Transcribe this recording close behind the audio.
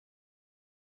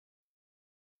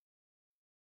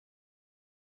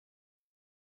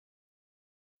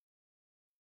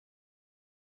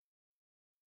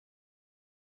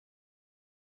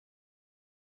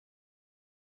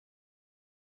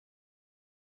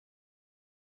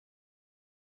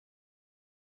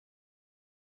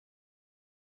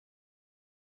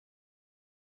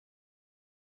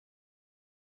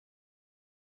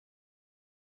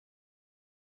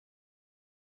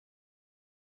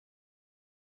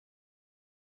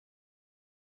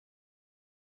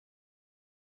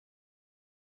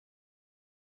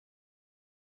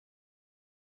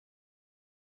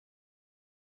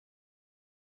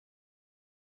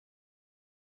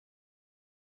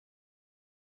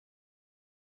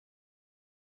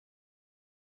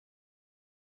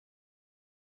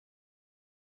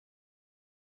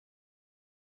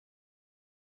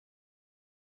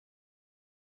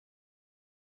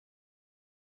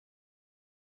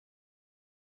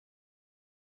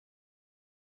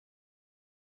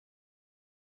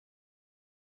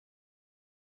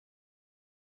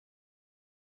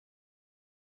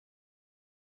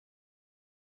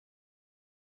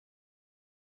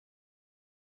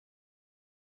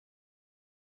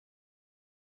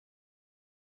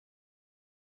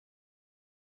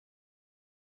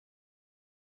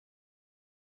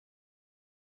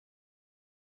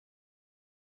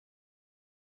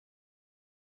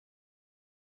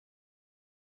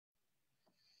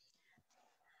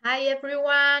Hi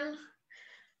everyone,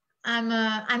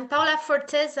 I'm Paula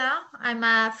Forteza. I'm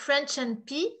a French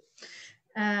NP.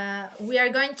 We are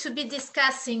going to be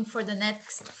discussing for the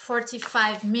next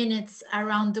 45 minutes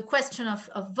around the question of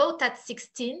vote at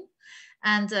 16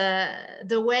 and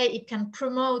the way it can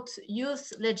promote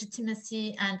youth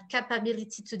legitimacy and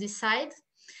capability to decide.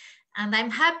 And I'm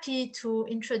happy to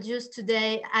introduce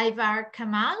today Ivar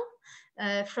Kamal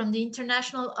from the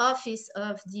International Office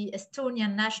of the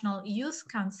Estonian National Youth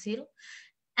Council,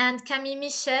 and Camille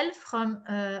Michel from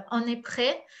On est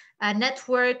prêt, a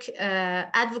network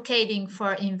advocating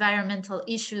for environmental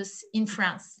issues in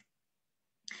France.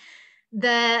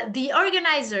 The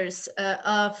organizers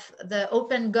of the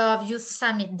OpenGov Youth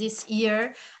Summit this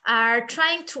year are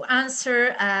trying to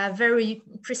answer a very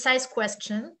precise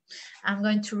question. I'm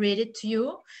going to read it to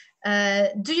you.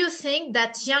 Do you think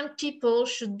that young people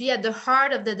should be at the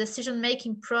heart of the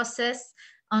decision-making process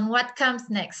on what comes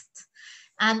next?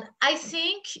 And I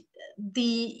think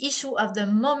the issue of the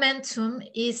momentum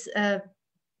is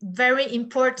very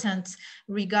important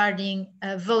regarding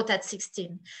vote at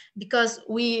 16, because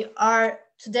we are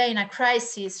today in a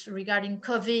crisis regarding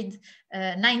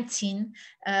COVID-19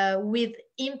 with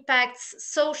impacts,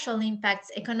 social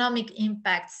impacts, economic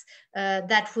impacts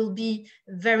that will be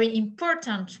very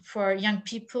important for young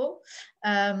people.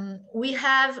 We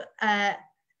have a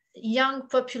young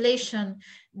population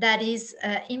that is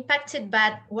impacted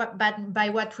by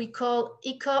what we call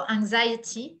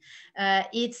eco-anxiety.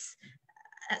 It's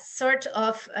a sort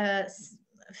of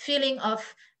feeling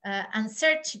of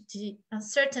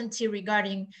uncertainty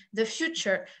regarding the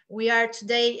future. We are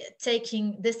today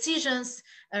taking decisions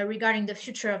regarding the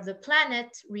future of the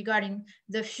planet, regarding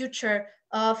the future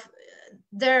of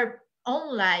their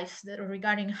own lives,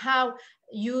 regarding how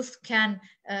youth can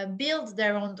build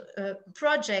their own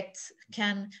projects,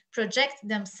 can project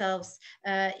themselves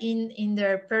in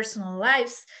their personal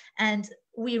lives. And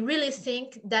we really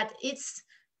think that it's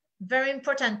very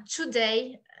important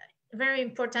today, very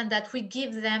important that we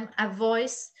give them a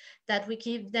voice, that we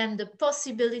give them the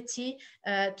possibility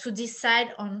to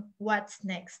decide on what's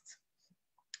next.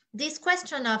 This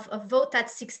question of vote at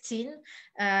 16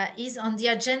 is on the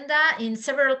agenda in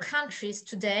several countries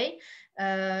today.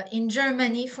 In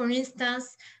Germany, for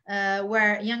instance,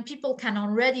 where young people can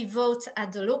already vote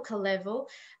at the local level,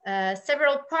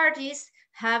 several parties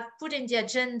have put in the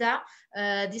agenda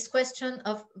this question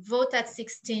of vote at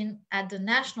 16 at the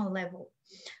national level.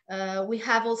 We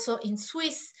have also in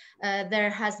Swiss, there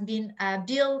has been a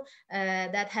bill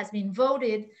that has been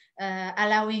voted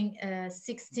allowing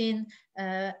 16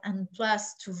 and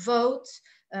plus to vote.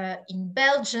 In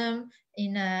Belgium,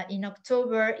 in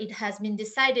October, it has been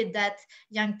decided that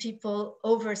young people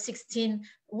over 16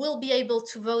 will be able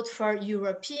to vote for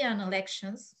European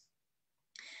elections.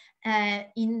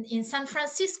 In San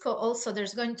Francisco also,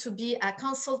 there's going to be a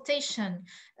consultation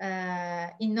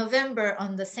in November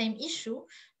on the same issue.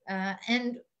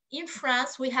 And in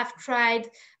France, we have tried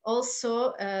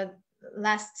also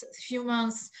last few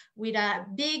months with a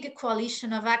big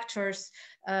coalition of actors,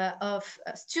 of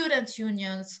student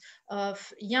unions,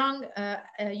 of young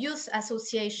youth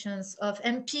associations, of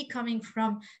MP coming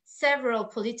from several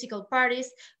political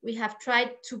parties. We have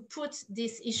tried to put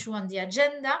this issue on the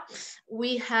agenda.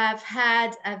 We have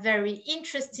had a very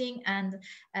interesting and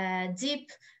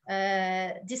deep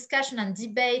discussion and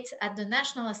debate at the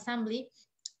National Assembly,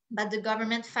 but the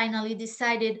government finally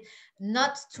decided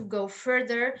not to go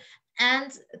further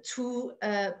and to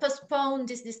postpone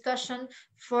this discussion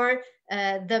for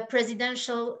the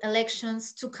presidential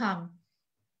elections to come.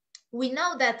 We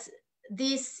know that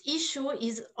this issue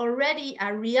is already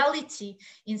a reality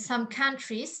in some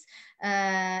countries.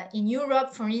 In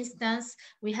Europe, for instance,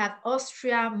 we have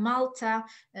Austria, Malta,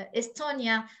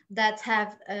 Estonia that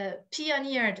have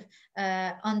pioneered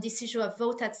on this issue of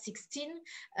vote at 16.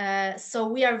 So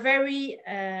we are very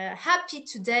happy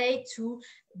today to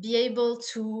be able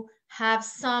to have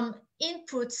some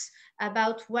inputs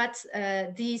about what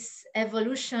this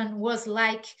evolution was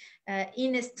like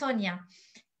in Estonia.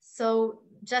 So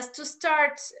just to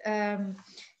start,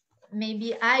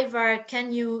 maybe Ivar,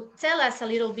 can you tell us a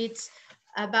little bit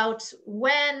about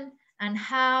when and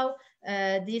how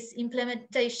this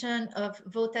implementation of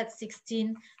vote at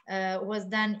 16 was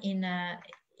done in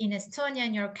Estonia,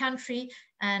 in your country,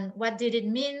 and what did it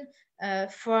mean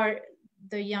for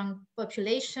the young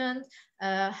population?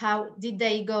 How did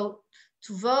they go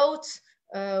to vote?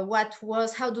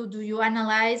 How do you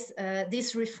analyze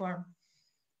this reform?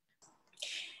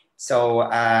 So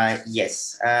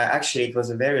yes, actually it was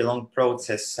a very long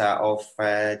process of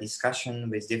discussion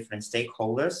with different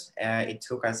stakeholders. It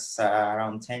took us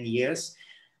around 10 years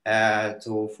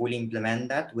to fully implement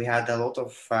that. We had a lot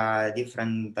of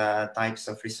different types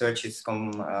of researches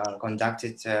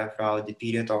conducted throughout the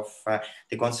period of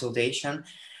the consultation.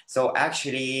 So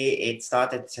actually it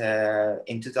started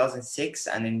in 2006,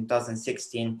 and in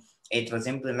 2016 it was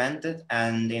implemented,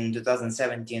 and in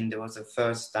 2017 there was the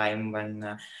first time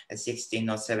when 16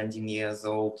 or 17 years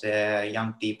old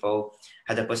young people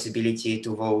had a possibility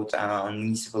to vote on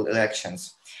municipal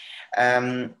elections.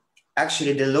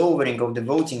 Actually, the lowering of the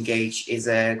voting age is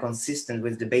consistent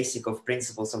with the basic of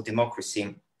principles of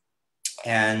democracy.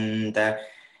 And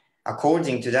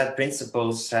according to that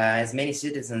principles, as many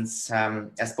citizens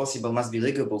as possible must be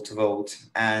eligible to vote,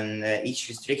 and each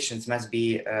restrictions must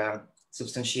be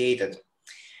substantiated.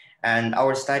 And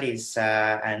our studies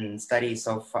and studies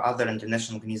of other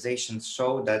international organizations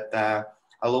show that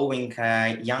allowing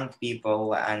young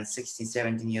people and 16,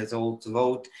 17 years old to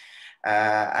vote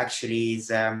actually is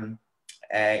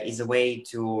a way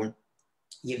to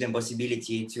give them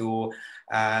possibility to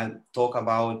talk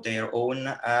about their own,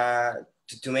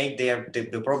 to make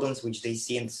the problems which they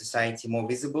see in society more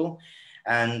visible.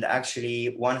 And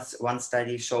actually, one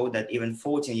study showed that even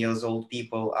 14 years old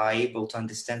people are able to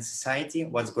understand society,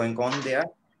 what's going on there,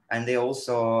 and they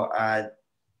also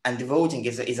and the voting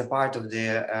is a part of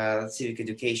the civic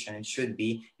education. It should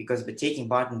be, because by taking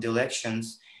part in the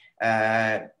elections,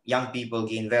 young people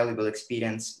gain valuable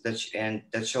experience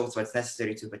that shows what's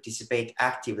necessary to participate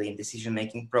actively in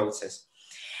decision-making process.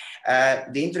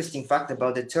 The interesting fact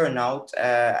about the turnout,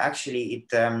 actually, it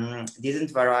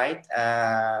didn't vary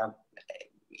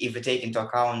if we take into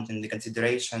account in the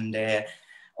consideration the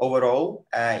overall.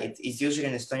 It is usually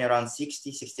in Estonia around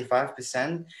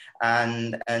 60-65%,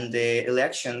 and the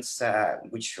elections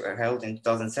which were held in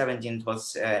 2017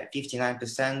 was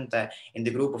 59% in the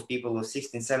group of people of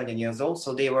 16, 17 years old.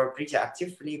 So they were pretty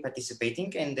actively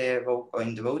participating in the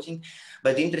voting.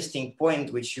 But the interesting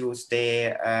point which used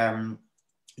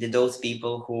those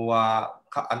people who are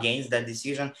against that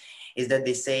decision is that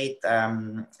they say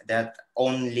that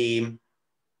only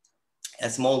a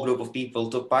small group of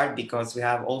people took part, because we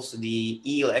have also the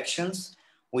e-elections,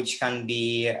 which can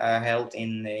be held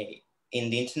in the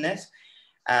internet.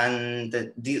 And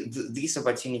this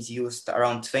opportunity used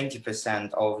around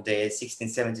 20% of the 16,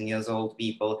 17 years old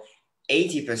people.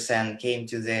 80% came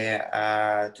to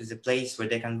the place where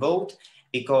they can vote,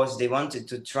 because they wanted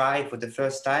to try for the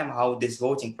first time how this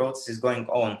voting process is going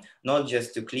on, not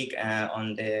just to click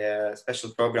on the special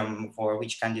program for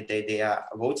which candidate they are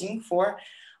voting for,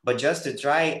 but just to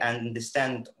try and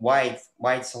understand why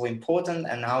it's so important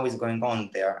and how it's going on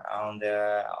there on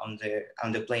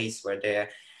the place where the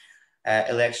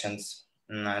elections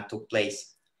took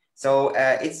place. So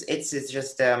it's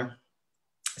just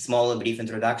small brief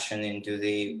introduction into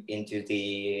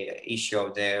the issue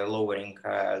of the lowering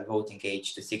voting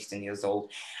age to 16 years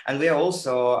old. And we are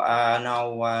also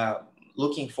now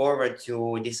looking forward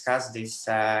to discuss this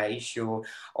issue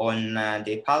on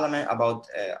the parliament about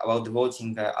the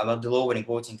voting, about the lowering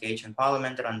voting age in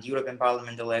parliament and European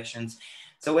Parliament elections.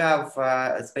 So we have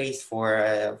a space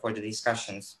for the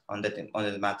discussions on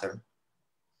the matter.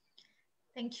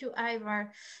 Thank you,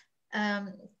 Ivar.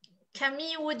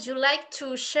 Camille, would you like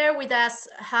to share with us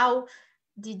how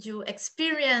did you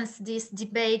experience this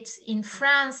debate in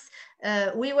France?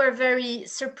 We were very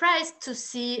surprised to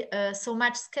see so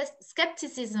much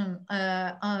skepticism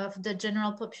of the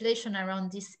general population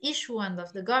around this issue and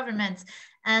of the government.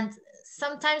 And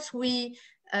sometimes we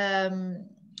had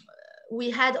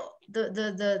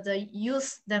the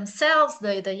youth themselves,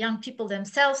 the young people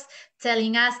themselves,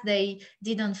 telling us they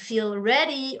didn't feel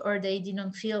ready, or they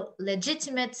didn't feel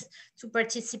legitimate to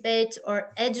participate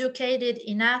or educated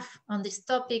enough on these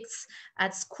topics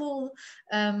at school.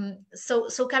 So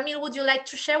Camille, would you like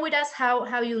to share with us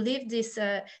how you lived this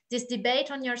debate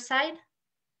on your side?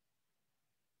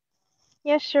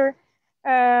 Yeah, sure.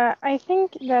 I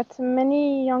think that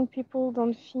many young people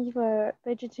don't feel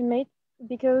legitimate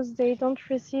because they don't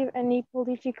receive any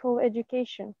political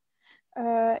education.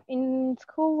 In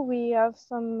school, we have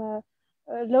some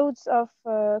loads of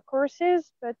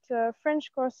courses, but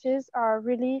French courses are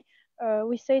really,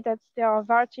 we say that they are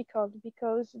vertical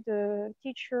because the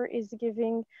teacher is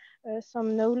giving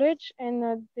some knowledge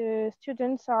and the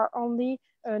students are only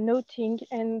noting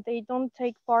and they don't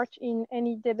take part in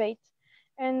any debate.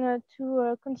 And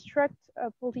to construct a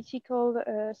political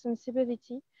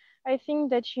sensibility, I think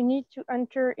that you need to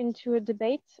enter into a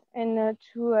debate and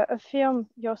to affirm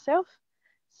yourself.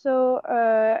 So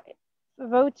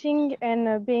voting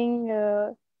and being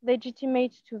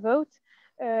legitimate to vote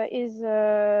is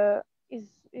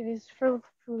through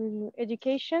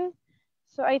education.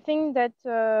 So I think that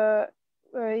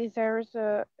there's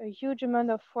a huge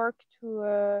amount of work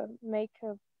to make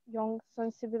young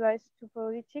sensibilized to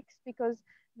politics, because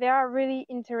they are really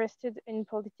interested in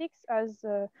politics, as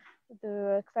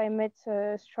the climate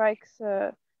strikes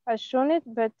has shown it,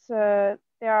 but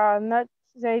they are not,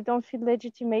 they don't feel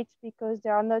legitimate because they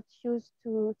are not used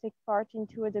to take part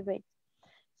into a debate.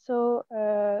 So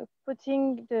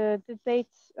putting the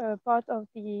debate part of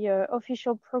the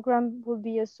official program will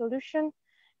be a solution,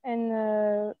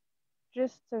 and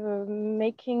just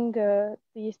making the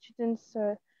students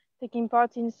taking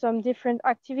part in some different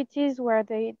activities where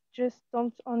they just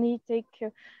don't only take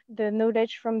the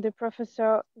knowledge from the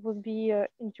professor would be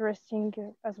interesting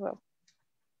as well.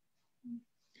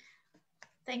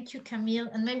 Thank you, Camille.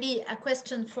 And maybe a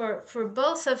question for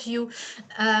both of you.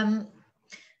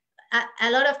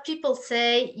 A lot of people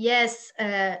say, yes,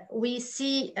 we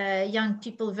see young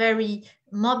people very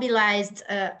mobilized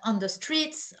on the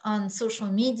streets, on social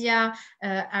media,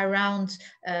 around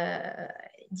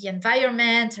the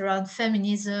environment, around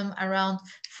feminism, around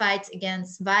fight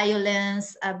against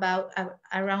violence,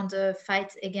 around the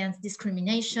fight against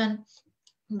discrimination.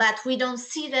 But we don't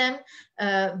see them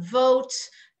vote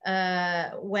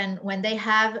when they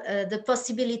have the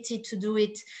possibility to do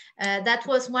it. That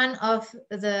was one of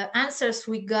the answers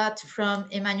we got from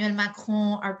Emmanuel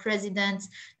Macron, our president,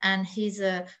 and his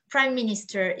prime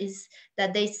minister, is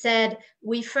that they said,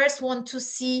 we first want to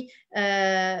see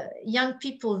young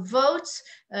people vote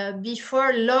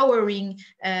before lowering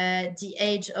the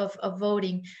age of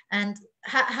voting. And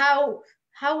how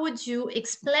would you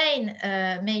explain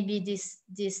maybe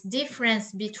this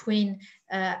difference between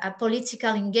a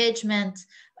political engagement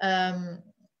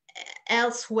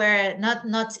elsewhere,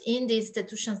 not in the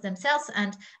institutions themselves,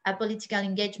 and a political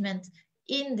engagement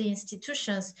in the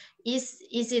institutions? Is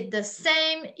it the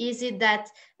same? Is it that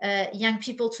young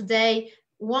people today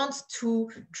want to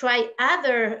try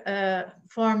other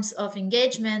forms of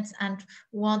engagement and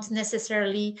won't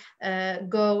necessarily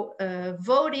go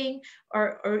voting,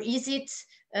 or is it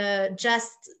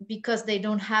just because they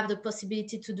don't have the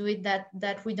possibility to do it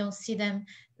that we don't see them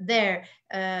there?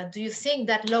 Do you think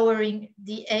that lowering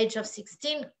the age of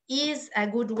 16 is a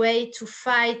good way to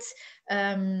fight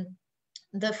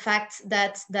the fact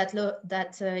that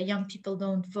young people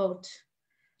don't vote?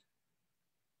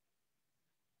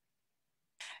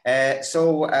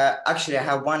 Actually, I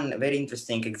have one very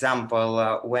interesting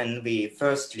example when we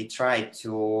firstly tried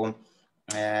to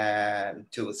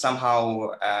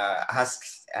somehow ask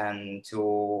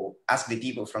the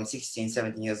people from 16,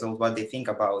 17 years old what they think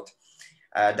about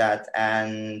that.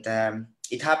 And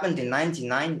it happened in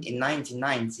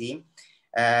 1990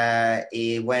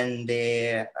 when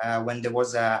there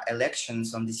was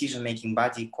elections on decision-making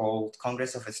body called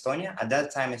Congress of Estonia. At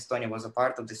that time, Estonia was a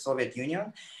part of the Soviet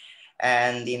Union.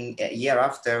 And in a year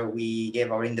after, we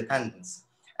gave our independence.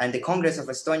 And the Congress of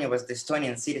Estonia was the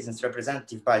Estonian citizens'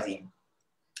 representative body,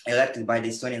 elected by the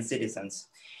Estonian citizens.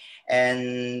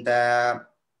 And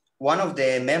one of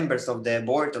the members of the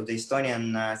board of the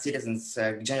Estonian Citizens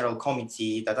General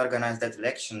Committee that organized that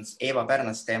elections, Eva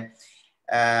Pernaste,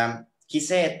 he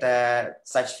said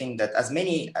such thing that as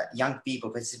many young people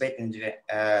participated in the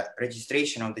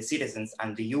registration of the citizens,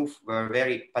 and the youth were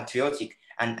very patriotic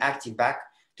and active back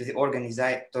to the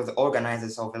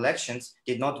organizers of elections,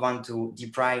 did not want to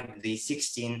deprive the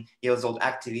 16-year-old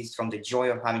activists from the joy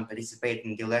of having participated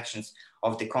in the elections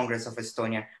of the Congress of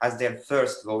Estonia as their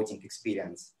first voting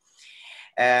experience.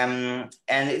 And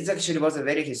it actually was a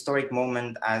very historic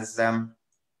moment, as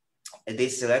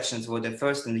these elections were the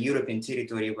first in the European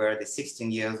territory where the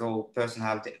 16-year-old person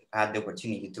had the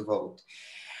opportunity to vote.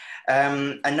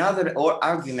 Another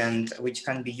argument which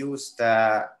can be used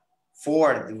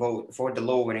for the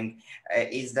lowering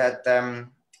is that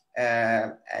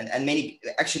many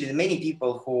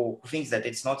people who think that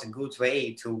it's not a good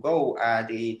way to go,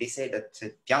 they say that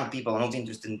young people are not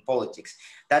interested in politics.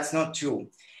 That's not true.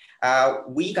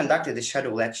 We conducted the shadow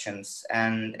elections,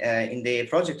 and in the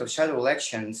project of shadow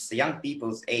elections, the young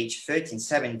people's age 13,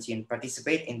 17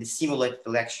 participate in the simulated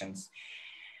elections.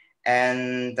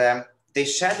 And the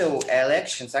shadow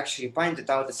elections actually pointed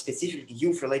out a specific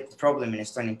youth-related problem in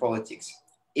Estonian politics.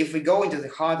 If we go into the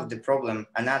heart of the problem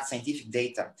and add scientific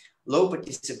data, low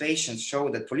participation show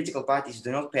that political parties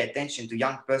do not pay attention to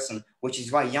young person, which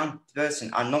is why young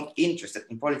persons are not interested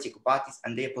in political parties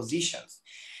and their positions.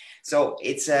 So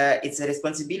it's a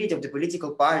responsibility of the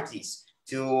political parties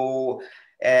to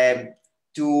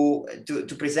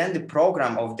present the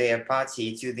program of their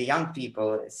party to the young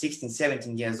people, 16,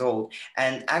 17 years old,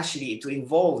 and actually to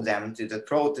involve them to that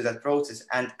process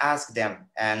and ask them,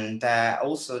 and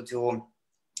also to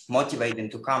motivate them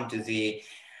to come to the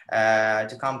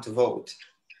to come to vote.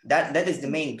 That is the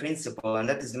main principle, and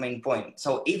that is the main point.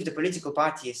 So if the political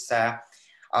parties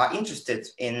are interested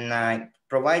in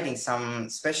providing some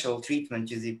special treatment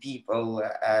to the people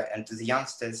and to the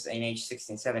youngsters in age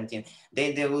 16, 17,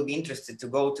 they will be interested to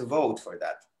go to vote for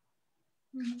that.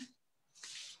 Mm-hmm.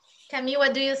 Camille,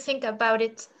 what do you think about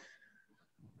it?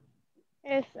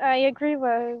 Yes, I agree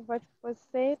with what was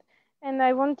said. And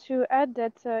I want to add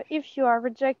that if you are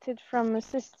rejected from a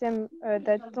system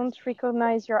that don't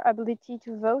recognize your ability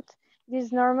to vote, it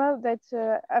is normal that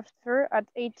after, at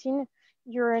 18,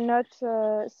 you're not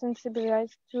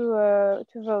sensibilized to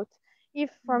vote.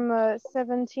 If from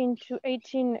 17 to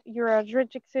 18 you are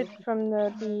rejected from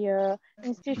the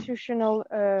institutional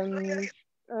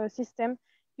system,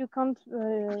 you can't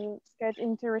get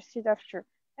interested after.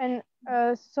 And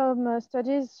some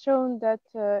studies shown that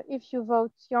if you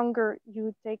vote younger,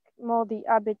 you take more the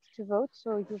habit to vote,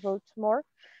 so you vote more.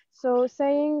 So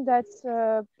saying that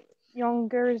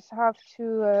youngers have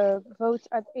to vote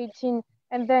at 18,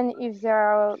 and then if they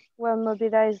are well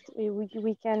mobilized,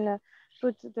 we can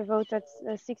put the vote at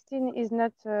 16 is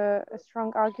not a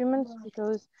strong argument,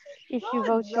 because if you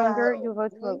vote younger, you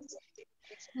vote well.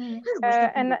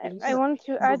 And I want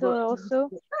to add also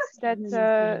that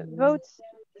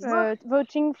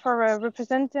voting for a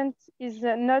representative is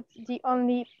not the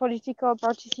only political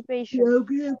participation. Young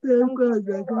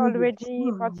people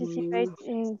already participate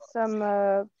in some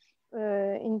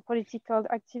in political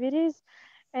activities,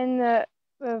 and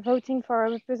voting for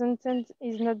a representative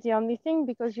is not the only thing,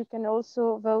 because you can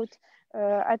also vote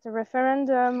at a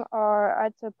referendum or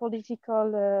at a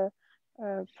political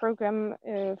program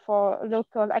for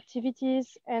local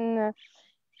activities. And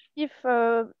if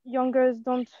youngers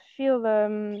don't feel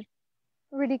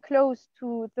really close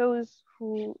to those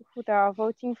who they are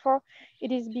voting for,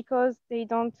 it is because they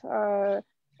don't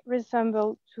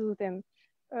resemble to them.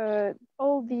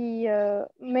 All the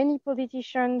many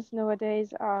politicians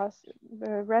nowadays are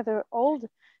rather old.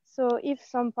 So if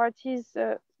some parties,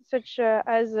 such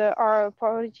as our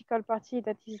political party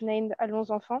that is named Allons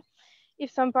Enfants, if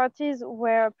some parties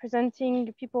were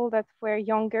presenting people that were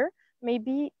younger,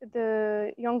 maybe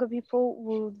the younger people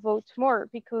would vote more,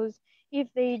 because if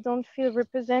they don't feel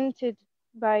represented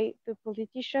by the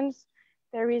politicians,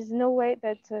 there is no way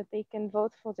that they can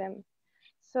vote for them.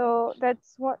 So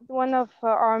that's one of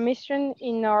our mission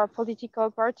in our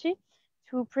political party,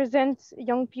 to present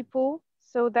young people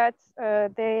so that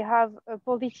they have a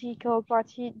political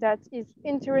party that is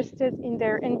interested in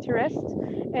their interest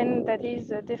and that is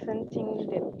defending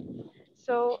them.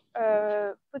 So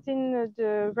putting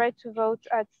the right to vote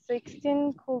at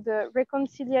 16 could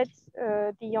reconciliate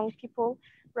the young people,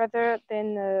 rather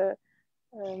than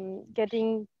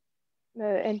getting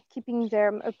and keeping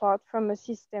them apart from a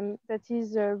system that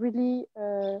is really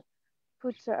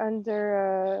put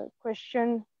under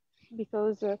question,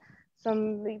 because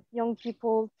some young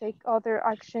people take other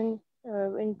action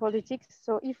in politics.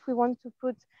 So if we want to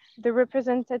put the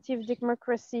representative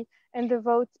democracy and the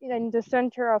vote in the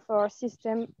center of our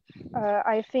system,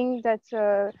 I think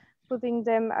that putting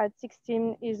them at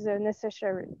 16 is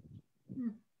necessary.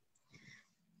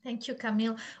 Thank you,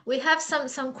 Camille. We have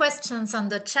some questions on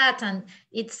the chat, and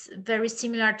it's very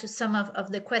similar to some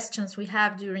of the questions we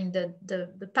have during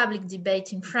the public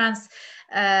debate in France.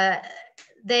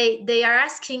 They are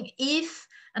asking if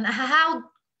and how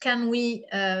can we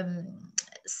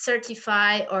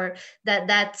certify or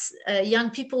that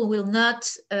young people will not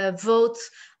vote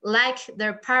like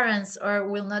their parents or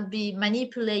will not be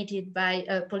manipulated by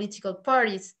political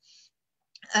parties.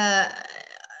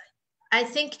 I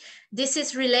think this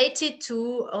is related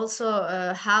to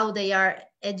also how they are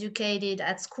educated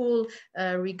at school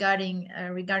regarding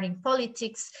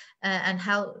politics and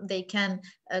how they can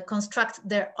construct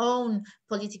their own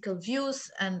political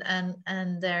views and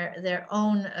their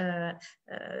own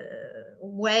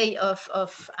way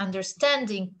of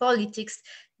understanding politics.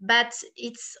 But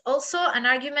it's also an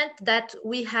argument that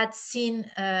we had seen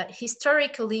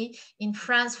historically in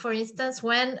France, for instance,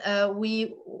 when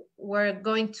we were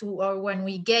going to, or when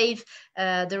we gave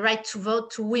the right to vote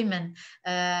to women.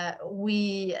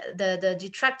 The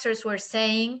detractors were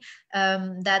saying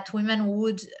that women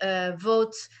would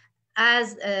vote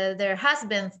as their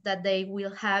husbands, that they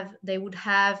would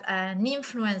have an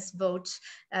influence vote,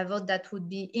 a vote that would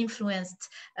be influenced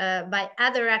by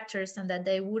other actors, and that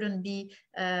they wouldn't be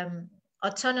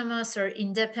autonomous or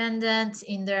independent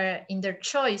in their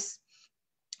choice.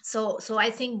 So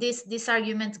I think this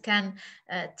argument can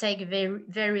take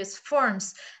various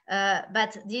forms,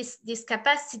 but this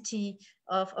capacity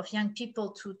of young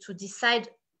people to decide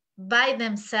by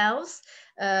themselves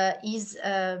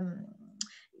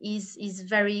is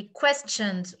very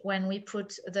questioned when we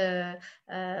put the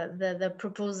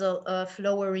proposal of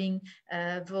lowering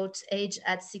vote age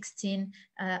at 16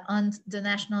 on the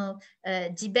national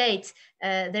debate.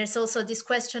 There's also this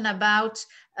question about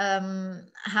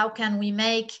how can we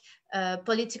make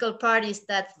political parties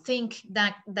that think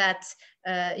that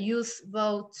youth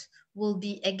vote will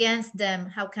be against them,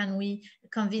 how can we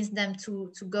convince them to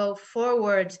go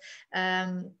forward?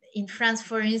 In France,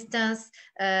 for instance,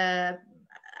 a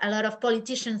lot of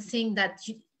politicians think that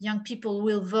young people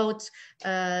will vote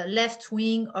left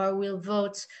wing or will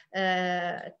vote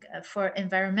for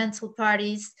environmental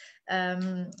parties,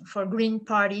 for green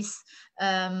parties.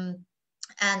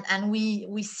 And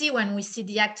we see, when we see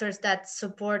the actors that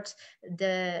support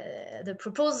the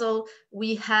proposal,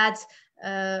 we had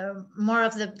more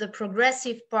of the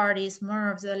progressive parties,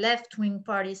 more of the left-wing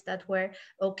parties that were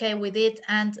okay with it,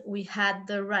 and we had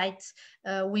the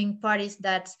right-wing parties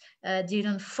that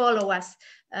didn't follow us.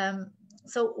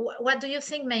 So what do you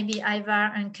think, maybe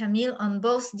Ivar and Camille, on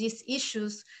both these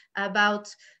issues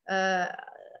about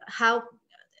how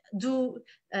do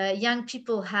young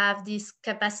people have this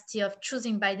capacity of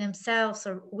choosing by themselves,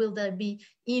 or will they be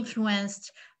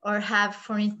influenced or have,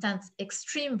 for instance,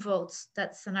 extreme votes?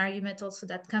 That's an argument also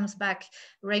that comes back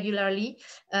regularly.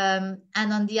 And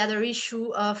on the other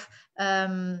issue of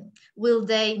will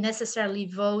they necessarily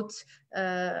vote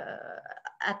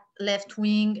at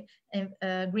left-wing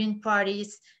green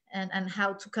parties, and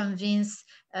how to convince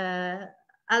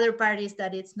other parties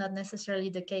that it's not necessarily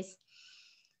the case.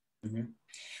 Mm-hmm.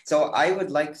 So I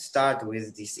would like to start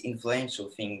with this influential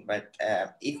thing, but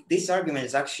if this argument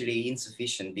is actually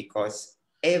insufficient, because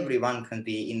everyone can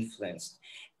be influenced.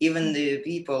 Even the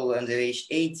people under age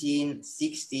 18,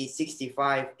 60,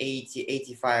 65, 80,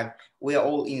 85, we are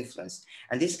all influenced.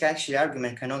 And this actually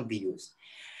argument cannot be used.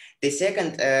 The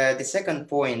second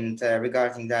point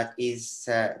regarding that is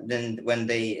then when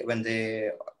the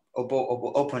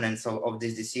opponents of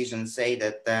this decision say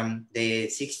that the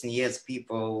 16 years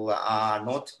people are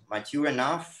not mature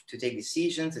enough to take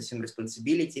decisions, assume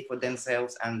responsibility for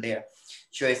themselves and their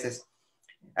choices.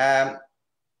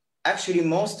 Actually,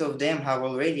 most of them have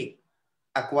already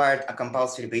acquired a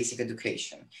compulsory basic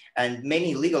education, and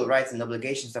many legal rights and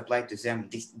obligations apply to them,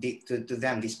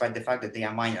 despite the fact that they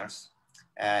are minors.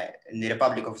 In the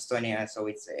Republic of Estonia, so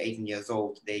it's 18 years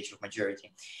old, the age of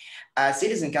majority. A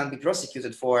citizen can be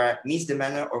prosecuted for a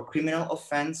misdemeanor or criminal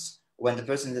offense when the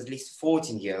person is at least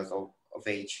 14 years of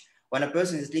age. When a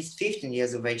person is at least 15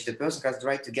 years of age, the person has the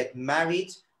right to get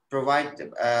married,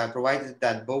 provided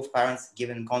that both parents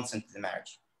given consent to the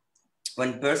marriage.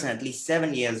 When a person at least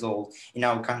 7 years old in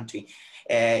our country,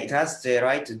 it has the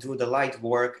right to do the light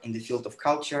work in the field of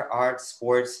culture, arts,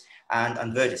 sports, and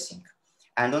advertising,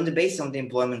 and on the basis of the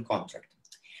employment contract.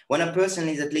 When a person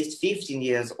is at least 15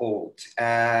 years old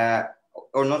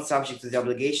or not subject to the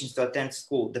obligations to attend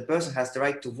school, the person has the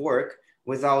right to work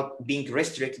without being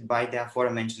restricted by the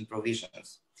aforementioned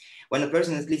provisions. When a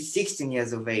person is at least 16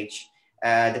 years of age,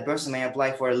 the person may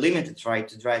apply for a limited right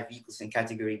to drive vehicles in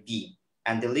category B,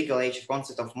 and the legal age of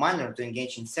consent of minor to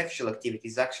engage in sexual activity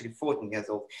is actually 14 years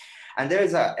old. And there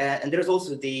is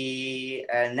also the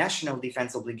national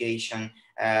defense obligation,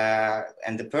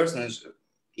 and the persons,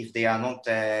 if they are not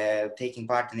taking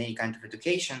part in any kind of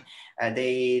education,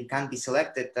 they can be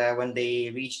selected when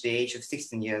they reach the age of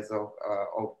 16 years of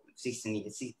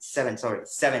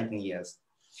 17 years.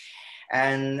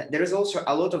 And there is also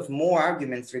a lot of more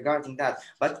arguments regarding that.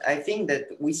 But I think that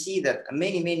we see that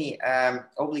many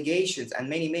obligations and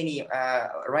many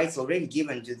rights already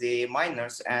given to the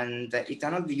minors, and it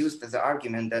cannot be used as an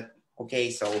argument that,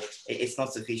 okay, so it's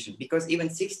not sufficient, because even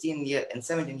 16 and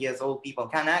 17 years old people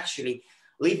can actually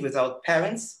live without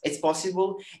parents. It's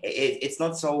possible. It's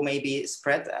not so maybe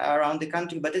spread around the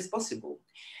country, but it's possible.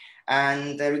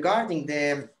 And regarding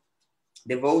the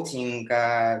voting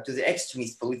to the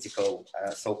extremist political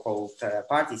so-called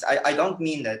parties, I don't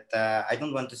mean that, I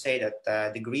don't want to say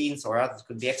that the Greens or others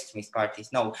could be extremist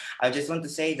parties. No, I just want to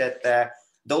say that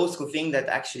those who think that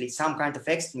actually some kind of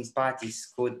extremist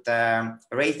parties could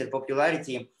raise their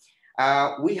popularity.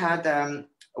 We had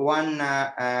one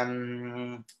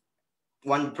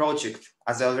project,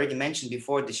 as I already mentioned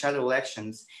before, the shadow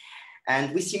elections,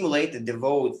 and we simulated the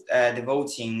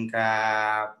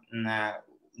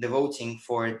voting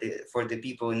for the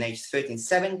people in age 13,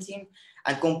 17,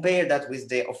 and compare that with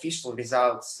the official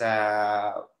results,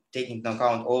 taking into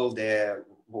account all the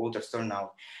voters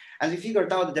turnout. And we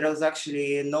figured out that there was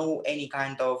actually no any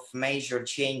kind of major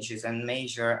changes and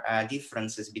major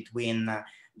differences between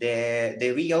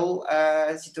the real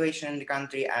situation in the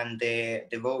country and the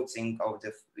voting of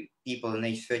the people in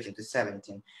age 13 to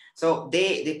 17. So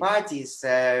the parties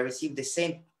receive the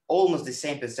same, almost the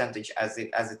same percentage as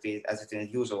it is in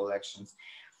usual elections,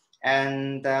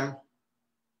 and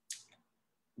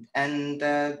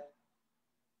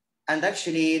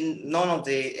actually none of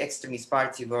the extremist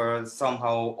parties were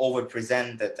somehow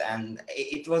overrepresented, and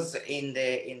it was in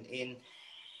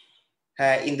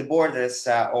the borders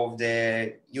of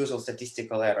the usual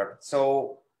statistical error.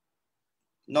 So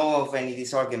no of any of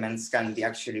these arguments can be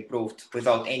actually proved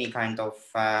without any kind of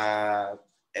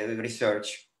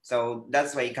research. So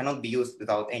that's why it cannot be used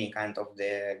without any kind of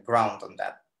the ground on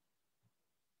that.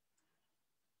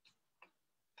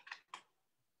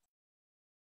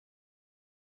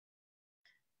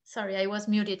 Sorry, I was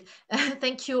muted.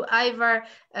 Thank you, Ivar.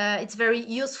 It's very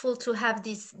useful to have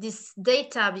this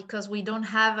data, because we don't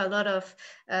have a lot of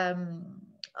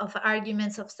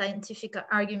arguments, of scientific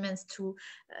arguments to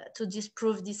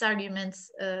disprove these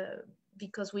arguments,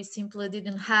 because we simply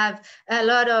didn't have a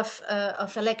lot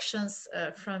of elections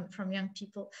from young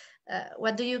people.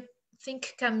 What do you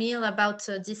think, Camille, about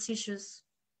these issues?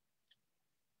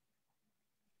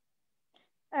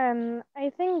 I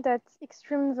think that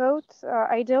extreme vote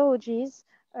ideologies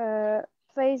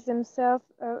place themselves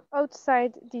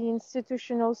outside the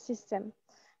institutional system.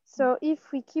 So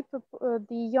if we keep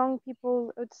the young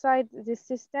people outside the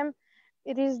system,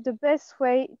 it is the best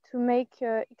way to make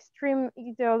extreme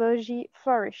ideology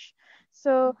flourish.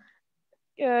 So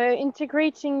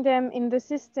integrating them in the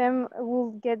system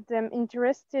will get them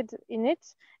interested in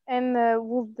it, and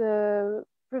would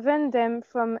prevent them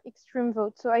from extreme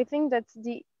vote. So I think that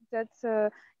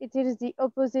it is the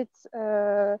opposite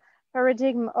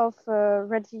paradigm of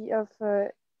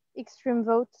extreme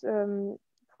vote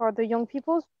for the young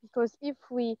people, because if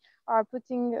we are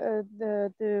putting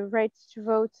the right to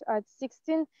vote at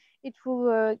 16, it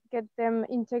will get them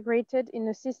integrated in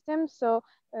a system. So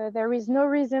there is no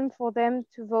reason for them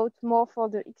to vote more for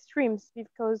the extremes,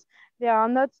 because they are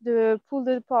not the pulled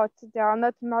apart, they are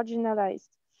not marginalized.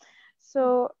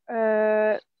 So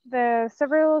the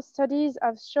several studies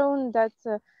have shown that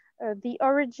the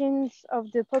origins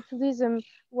of the populism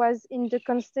was in the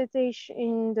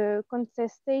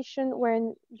contestation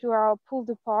when you are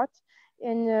pulled apart,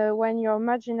 and when you're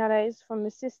marginalized from the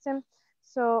system.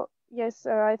 So yes,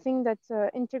 I think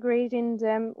that integrating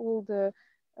them would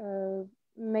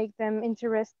make them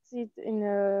interested in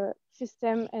a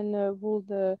system, and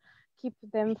would keep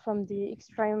them from the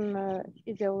extreme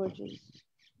ideologies.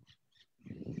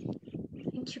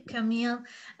 Thank you, Camille.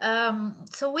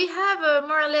 So we have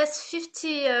more or less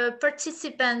 50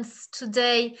 participants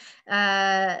today.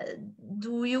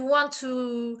 Do you want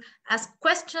to ask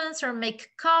questions or make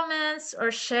comments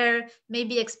or share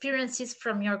maybe experiences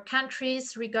from your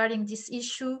countries regarding this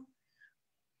issue?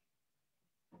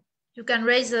 You can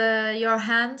raise your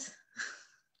hand.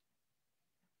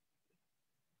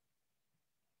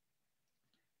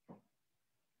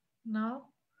 No?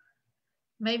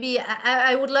 Maybe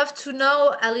I would love to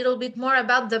know a little bit more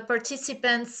about the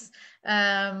participants.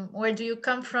 Where do you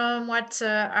come from? What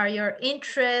are your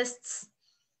interests?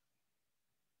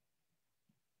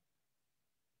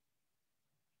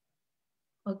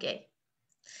 Okay.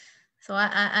 So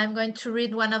I'm going to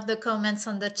read one of the comments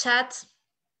on the chat.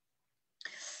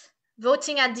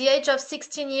 Voting at the age of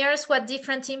 16 years, what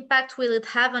different impact will it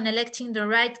have on electing the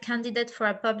right candidate for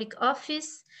a public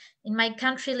office? In my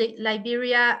country,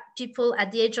 Liberia, people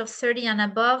at the age of 30 and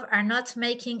above are not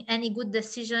making any good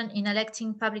decision in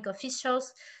electing public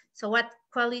officials. So what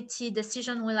quality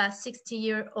decision will a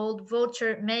 60-year-old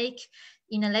voter make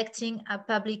in electing a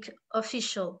public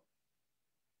official?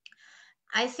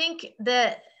 I think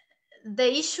the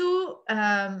issue,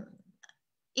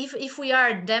 if we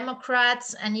are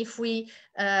Democrats, and if we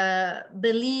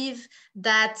believe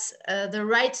that the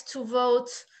right to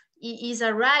vote is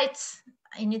a right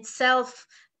in itself,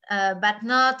 but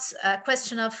not a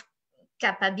question of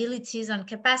capabilities and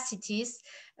capacities,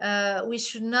 we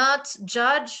should not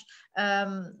judge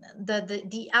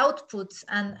the output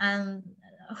and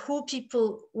who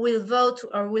people will vote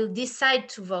or will decide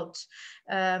to vote.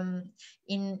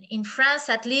 In France,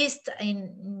 at least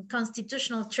in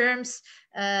constitutional terms,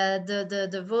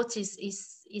 the vote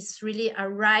is really a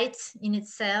right in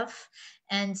itself,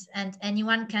 and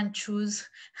anyone can choose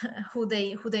who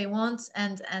they want,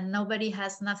 and nobody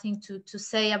has nothing to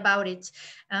say about it.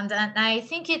 And I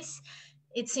think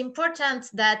it's important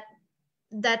that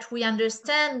we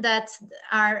understand that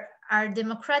our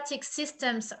democratic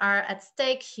systems are at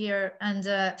stake here, and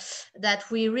that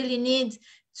we really need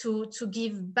to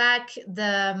give back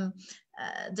the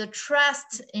the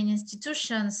trust in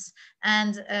institutions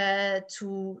and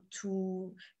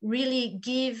to really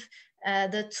give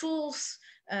the tools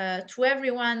to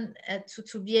everyone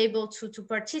to be able to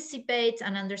participate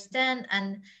and understand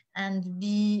and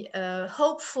be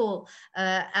hopeful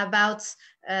about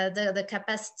the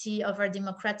capacity of our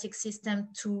democratic system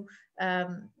to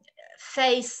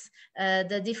face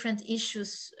the different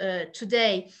issues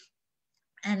today.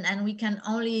 And we can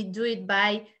only do it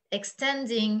by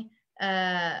extending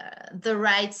the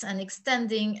rights and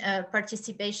extending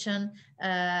participation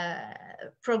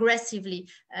progressively.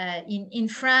 In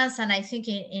France, and I think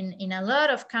in a lot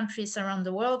of countries around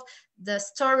the world, the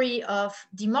story of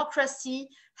democracy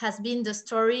has been the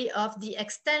story of the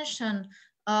extension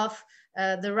of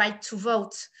the right to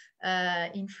vote.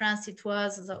 In France, it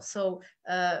was so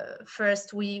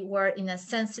first we were in a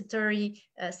censitary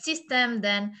system,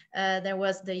 then there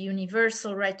was the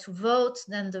universal right to vote,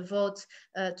 then the vote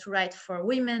to right for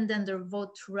women, then the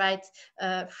vote to right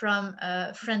from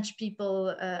French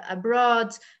people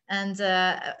abroad, and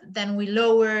then we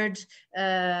lowered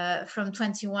from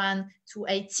 21 to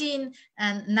 18,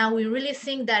 and now we really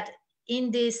think that in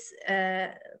this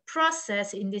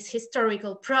process, in this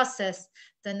historical process,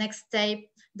 the next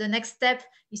step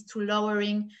is to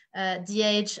lowering the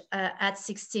age at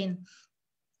 16.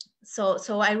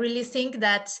 So I really think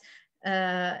that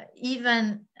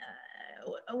even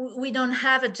we don't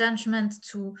have a judgment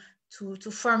to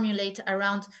formulate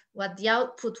around what the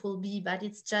output will be, but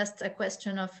it's just a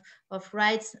question of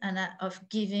rights and of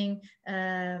giving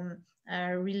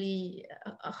really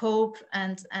hope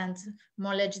and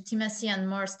more legitimacy and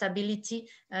more stability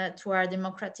to our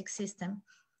democratic system.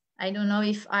 I don't know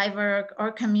if Ivor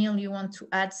or Camille, you want to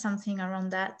add something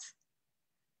around that?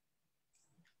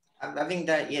 I think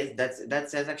that, yes,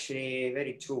 that's actually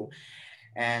very true.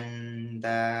 And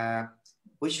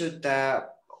we should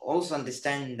also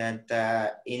understand that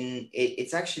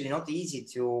it's actually not easy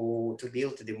to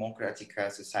build a democratic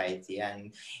society.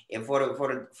 And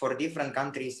for different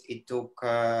countries, it took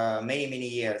many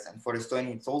years. And for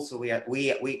Estonia, it's also, we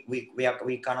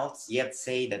cannot yet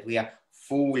say that we are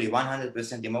fully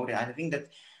 100% democratic. I think that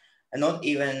not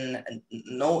even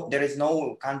there is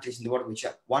no countries in the world which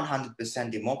are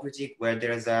 100% democratic, where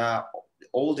there is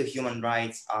all the human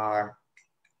rights are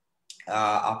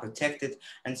protected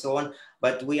and so on.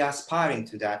 But we are aspiring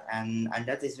to that, and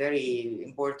that is very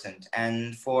important.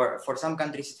 And for some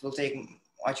countries, it will take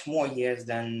much more years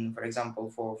than, for example,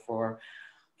 for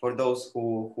those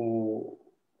who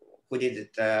did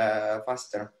it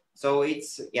faster. So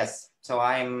it's, yes. So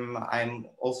I'm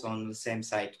also on the same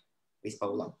side with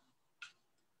Paula.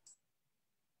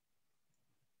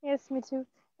 Yes, me too.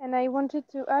 And I wanted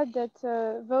to add that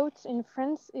votes in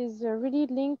France is really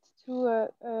linked to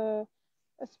a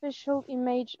special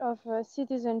image of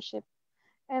citizenship.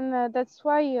 And that's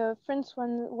why France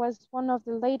was one of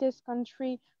the latest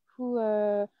country who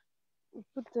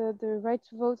put the right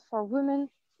to vote for women.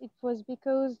 It was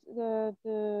because the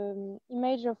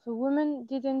image of a woman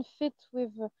didn't fit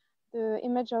with the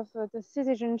image of the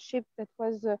citizenship that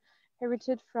was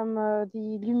herited from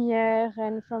the Lumière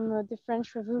and from the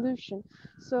French Revolution.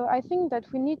 So I think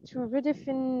that we need to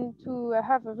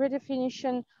have a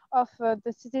redefinition of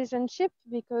the citizenship,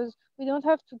 because we don't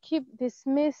have to keep this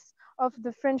myth of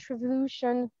the French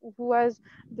Revolution, who was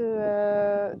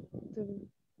the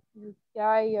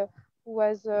guy who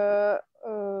was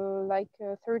like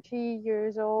 30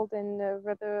 years old and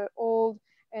rather old,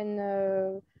 and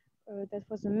that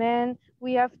was a man.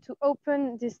 We have to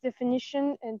open this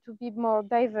definition and to be more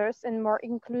diverse and more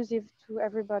inclusive to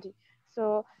everybody.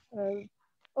 So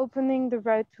opening the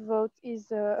right to vote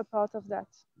is a part of that.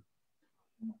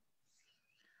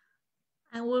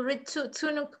 I will read two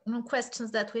new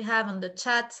questions that we have on the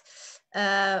chat.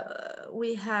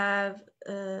 We have,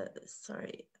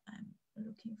 sorry, I'm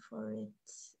looking for it.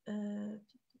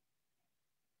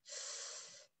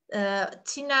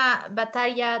 Tina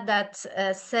Bataria that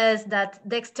says that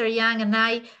Dexter Young and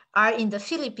I are in the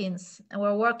Philippines and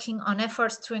we're working on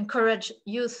efforts to encourage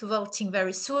youth voting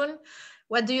very soon.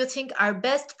 What do you think are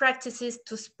best practices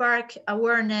to spark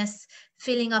awareness,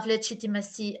 feeling of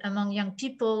legitimacy among young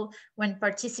people when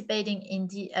participating in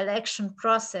the election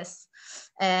process?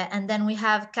 And then we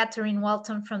have Catherine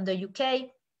Walton from the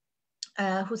UK,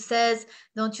 who says,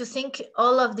 don't you think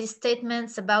all of these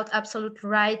statements about absolute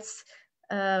rights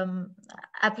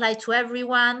apply to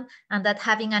everyone, and that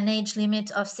having an age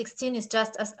limit of 16 is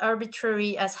just as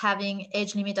arbitrary as having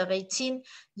age limit of 18?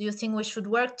 Do you think we should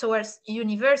work towards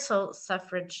universal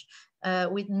suffrage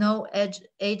with no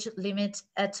age limit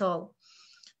at all?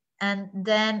 And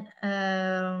then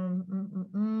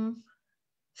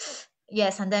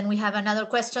Yes, and then we have another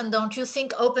question. Don't you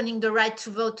think opening the right to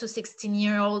vote to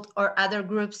 16-year-old or other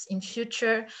groups in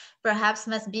future perhaps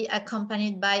must be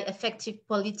accompanied by effective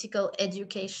political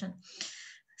education?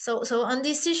 So on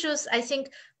these issues, I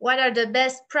think what are the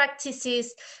best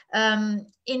practices?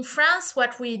 In France,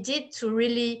 what we did to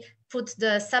really put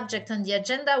the subject on the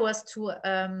agenda was to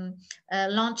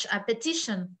launch a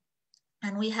petition.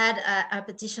 And we had a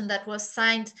petition that was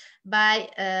signed by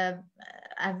a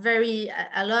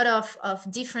lot of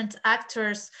different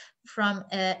actors, from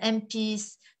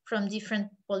MPs, from different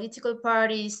political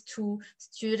parties, to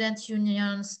student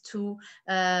unions, to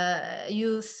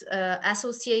youth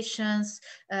associations,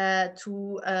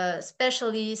 to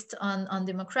specialists on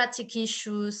democratic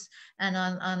issues and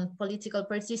on political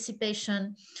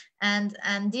participation. And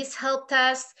this helped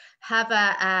us have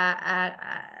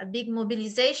a big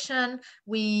mobilization.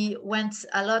 We went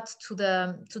a lot to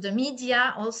the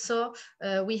media also.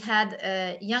 We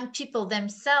had young people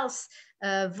themselves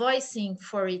voicing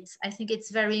for it. I think it's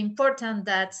very important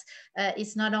that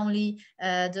it's not only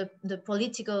the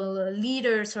political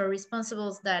leaders or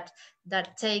responsibles that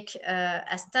take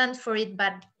a stand for it,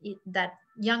 but that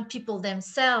young people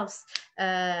themselves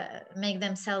make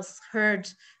themselves heard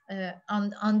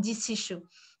on this issue.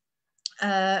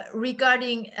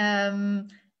 Regarding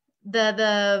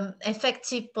the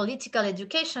effective political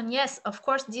education, yes, of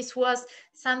course, this was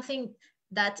something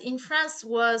that in France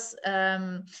was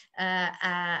a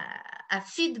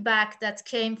feedback that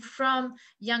came from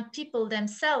young people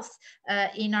themselves.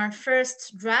 In our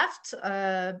first draft,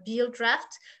 bill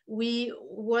draft, we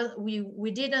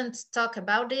didn't talk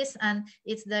about this, and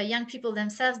it's the young people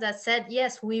themselves that said,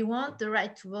 yes, we want the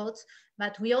right to vote,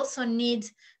 but we also need,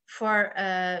 for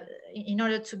in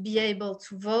order to be able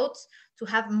to vote, to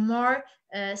have more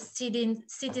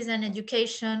citizen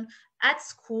education at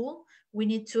school. We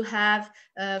need to have,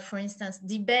 for instance,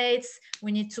 debates.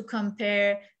 We need to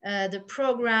compare the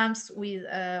programs with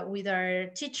our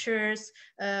teachers.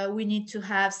 We need to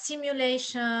have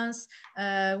simulations.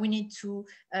 We need to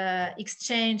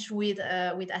exchange with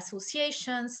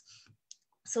associations.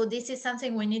 So this is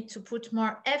something we need to put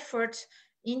more effort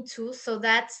into, so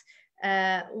that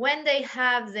when they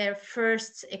have their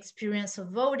first experience of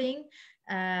voting,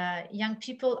 young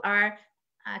people are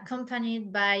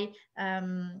accompanied by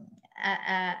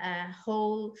a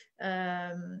whole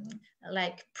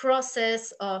like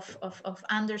process of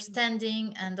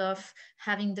understanding and of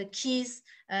having the keys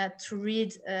to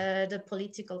read the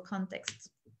political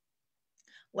context.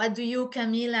 What do you,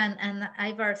 Camille and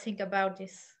Ivar, think about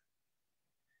this?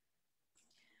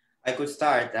 I could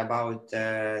start about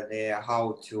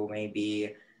how to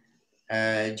maybe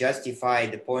justify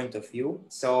the point of view.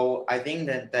 So I think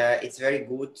that it's very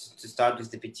good to start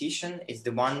with the petition. It's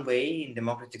the one way in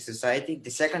democratic society. The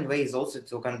second way is also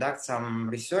to conduct some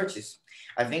researches.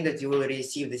 I think that you will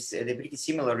receive the pretty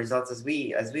similar results as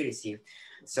we receive.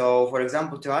 So, for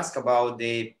example, to ask about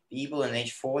the people in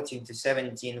age 14 to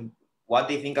 17, what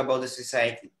they think about the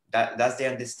society. Does they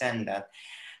understand that?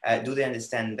 Do they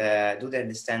understand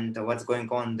what's going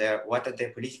on there? What are their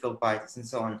political parties and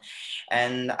so on?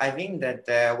 And I think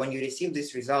that when you receive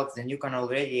these results, then you can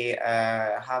already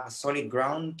have a solid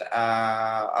ground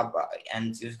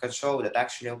and you can show that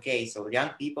actually, okay, so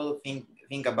young people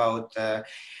think about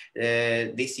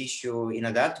this issue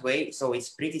in that way. So it's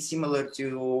pretty similar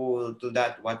to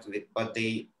that what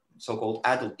the so-called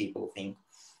adult people think.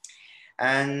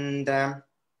 And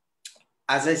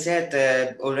as I said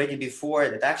already before,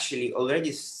 that actually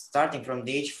already starting from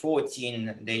the age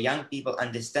 14, the young people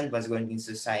understand what's going on in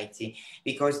society,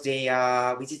 because they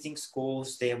are visiting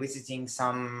schools, they are visiting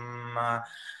some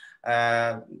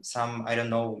I don't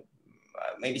know,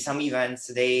 maybe some events,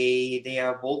 they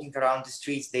are walking around the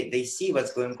streets, they see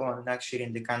what's going on actually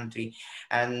in the country,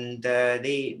 and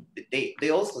they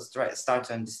also start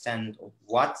to understand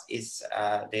what is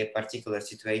their particular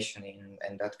situation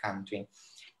in that country.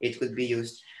 It could be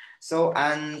used. So,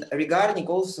 and regarding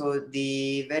also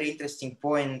the very interesting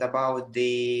point about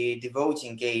the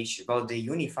voting age, about the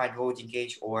unified voting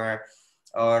age, or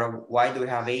why do we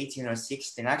have 18 or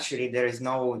 16? Actually, there is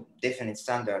no definite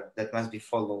standard that must be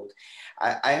followed.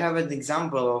 I have an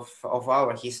example of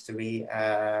our history,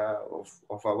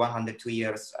 of our 102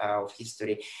 years of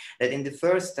history, that in the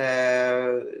first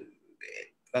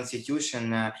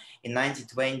constitution in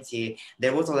 1920,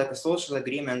 there was like a social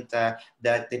agreement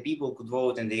that the people could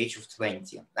vote in the age of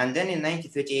 20. And then in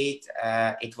 1938,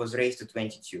 it was raised to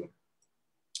 22.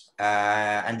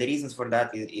 And the reasons for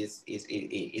that is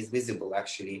visible,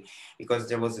 actually, because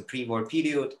there was a pre-war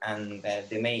period, and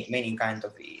many kind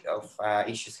of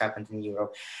issues happened in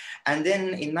Europe. And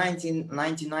then in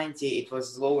 1990 it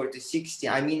was lowered to 60.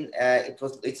 I mean, it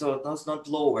was not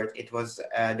lowered. It was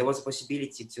there was a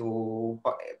possibility to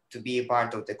be a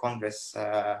part of the Congress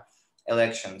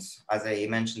elections, as I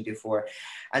mentioned before.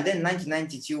 And then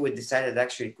 1992 we decided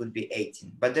actually it could be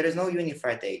 18, but there is no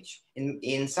unified age.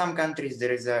 In some countries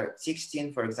there is a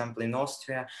 16, for example in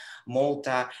Austria,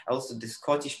 Malta, also the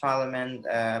Scottish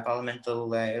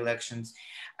parliamentary elections,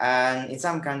 and in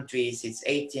some countries it's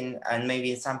 18, and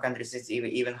maybe in some countries it's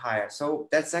even higher. So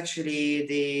that's actually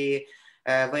the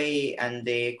way and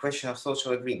the question of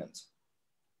social agreement.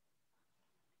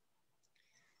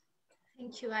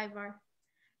 Thank you, Ivar.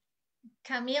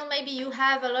 Camille, maybe you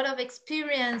have a lot of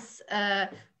experience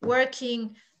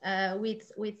working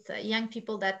with young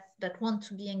people that want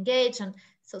to be engaged, and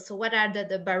so what are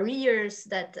the barriers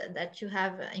that you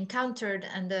have encountered,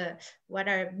 and what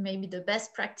are maybe the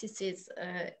best practices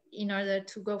in order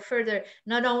to go further,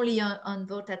 not only on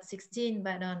vote at 16,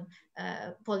 but on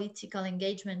political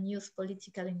engagement, youth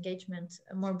political engagement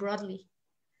more broadly?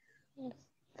 Yes.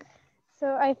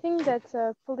 So I think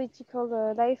that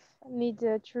political life needs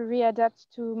to readapt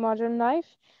to modern life.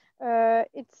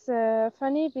 It's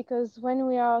funny because when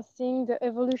we are seeing the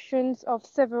evolutions of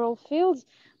several fields,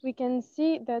 we can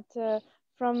see that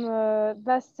from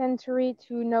last century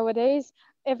to nowadays,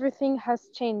 everything has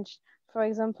changed. For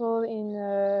example,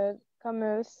 in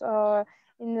commerce or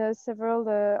in several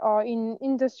or in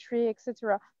industry,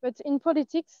 etc. But in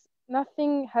politics,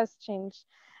 nothing has changed.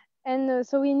 And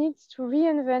so we need to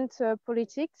reinvent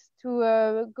politics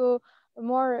to go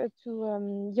more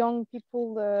to young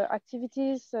people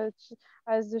activities such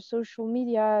as the social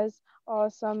medias or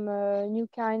some new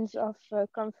kinds of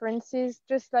conferences,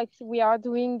 just like we are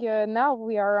doing now.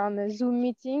 We are on a Zoom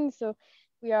meeting, so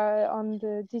we are on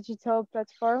the digital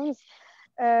platforms.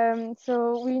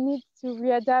 So we need to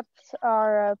readapt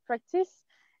our practice,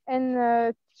 and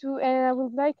I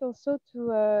would like also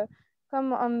to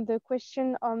come on the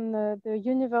question on the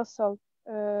universal.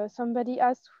 Somebody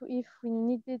asked if we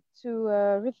needed to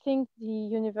rethink the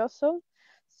universal.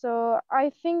 So I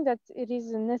think that it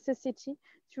is a necessity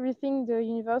to rethink the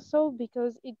universal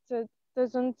because it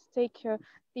doesn't take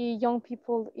the young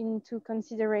people into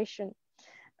consideration.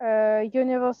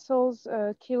 Universals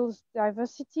kills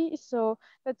diversity, so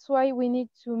that's why we need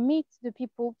to meet the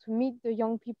people, to meet the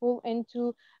young people, and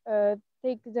to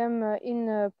take them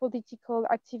in political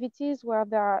activities where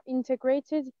they are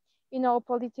integrated. In our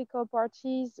political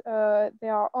parties, they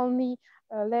are only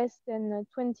less than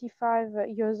 25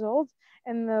 years old,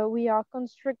 and we are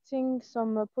constructing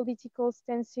some political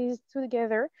stances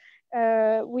together.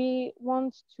 We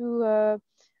want to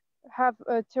have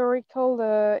a theoretical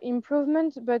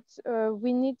improvement, but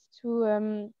we need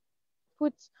to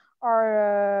put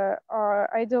our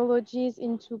ideologies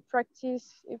into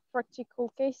practice, practical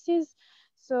cases.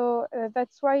 So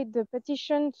that's why the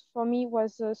petition for me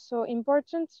was so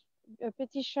important. A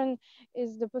petition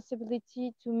is the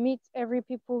possibility to meet every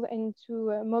people and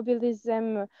to mobilize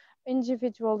them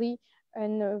individually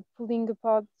and pulling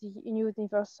apart the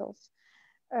universals.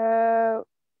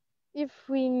 If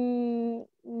we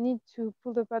need to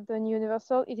pull apart the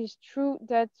universal, it is true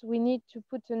that we need to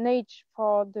put an age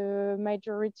for the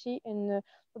majority and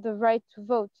for the right to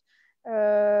vote.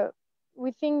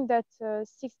 We think that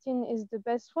 16 is the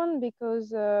best one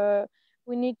because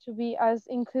we need to be as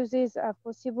inclusive as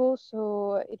possible,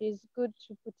 so it is good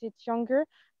to put it younger.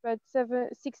 But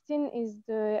 16 is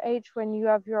the age when you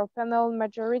have your panel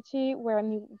majority, where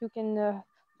you can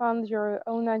found your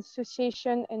own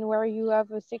association and where you have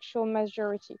a sexual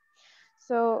majority.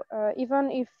 So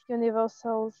even if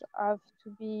universals have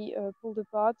to be pulled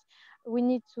apart, we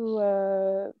need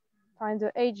to find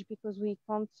the age because we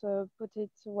can't put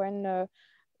it when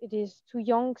it is too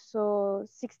young. So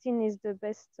 16 is the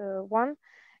best one.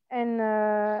 And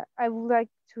I would like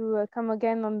to come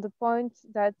again on the point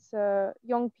that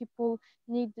young people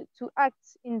need to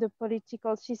act in the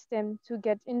political system to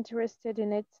get interested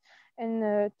in it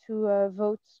and to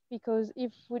vote. Because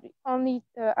if we only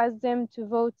ask them to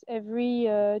vote every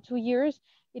 2 years,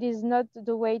 it is not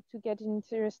the way to get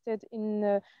interested in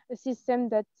a system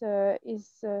that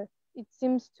it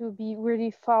seems to be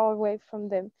really far away from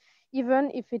them.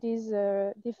 Even if it is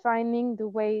defining the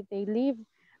way they live,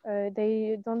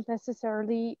 they don't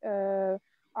necessarily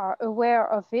are aware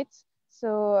of it.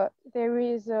 So there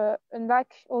is a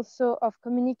lack also of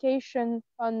communication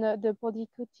on the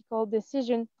political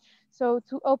decision. So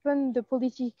to open the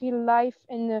political life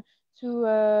and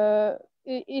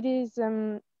it is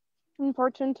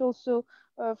important also,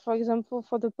 for example,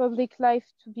 for the public life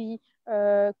to be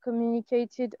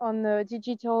communicated on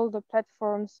digital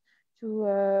platforms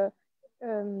to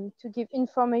give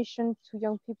information to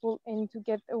young people and to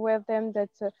get aware of them that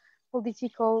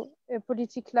political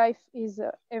life is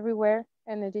everywhere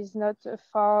and it is not a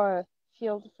far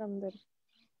field from them.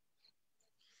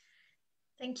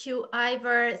 Thank you,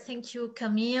 Ivor. Thank you,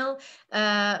 Camille.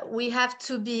 We have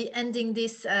to be ending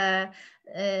this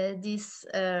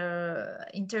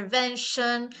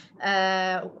intervention.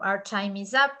 Our time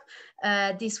is up.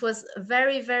 This was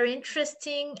very, very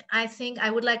interesting. I think I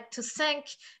would like to thank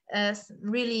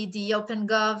really the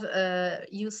OpenGov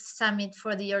Youth Summit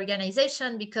for the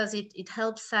organization, because it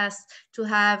helps us to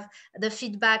have the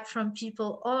feedback from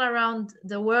people all around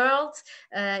the world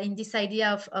in this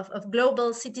idea of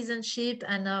global citizenship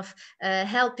and of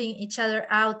helping each other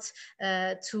out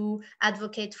to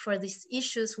advocate for these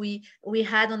issues. We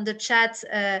had on the chat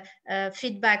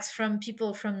feedbacks from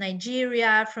people from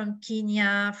Nigeria, from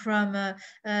Kenya, from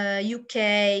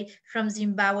UK, from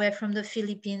Zimbabwe, from the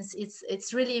Philippines.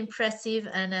 It's really impressive,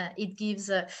 and it gives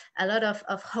a lot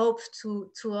of hope to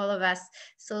all of us.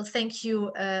 So thank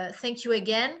you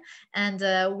again, and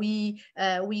we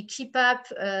keep up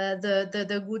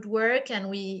the good work, and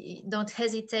we don't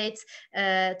hesitate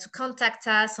to contact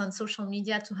us on social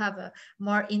media to have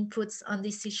more inputs on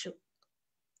this issue.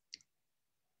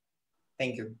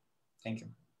 Thank you. Thank you.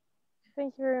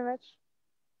 Thank you very much.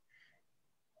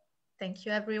 Thank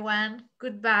you, everyone.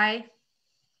 Goodbye.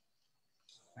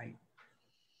 Bye.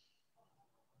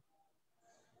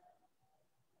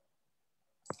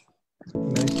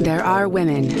 There are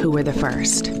women who were the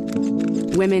first.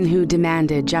 Women who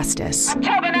demanded justice.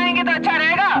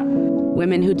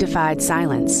 Women who defied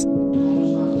silence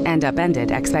and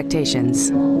upended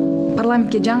expectations.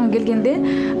 Парламентке жаңы келгенде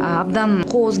абдан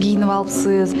кооз кийинип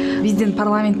алыпсыз. Биздин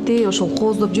парламентте ошол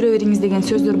кооздоп жүрө бериңиз деген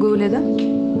сөздөр көп эле да.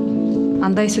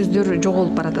 Андай сөздөр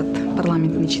жоголуп баратат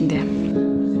парламенттин ичинде.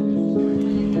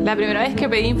 La primera vez que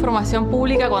pedí información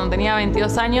pública cuando tenía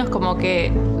 22 años, como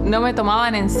que no me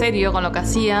tomaban en serio con lo que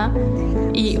hacía,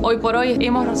 y hoy por hoy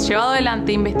hemos llevado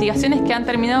adelante investigaciones que han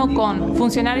terminado con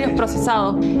funcionarios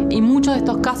procesados, y muchos de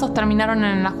estos casos terminaron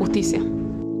en la justicia.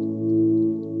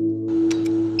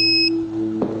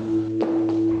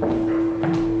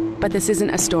 But this isn't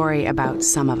a story about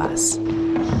some of us.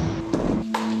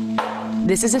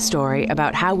 This is a story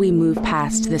about how we move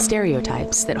past the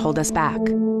stereotypes that hold us back.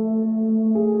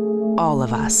 All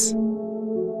of us.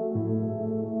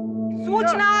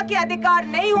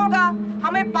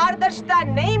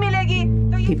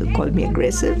 People called me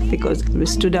aggressive because we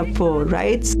stood up for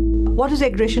rights. What does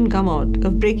aggression come out?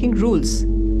 Of breaking rules.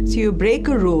 So you break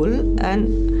a rule, and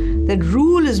that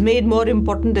rule is made more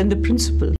important than the principle.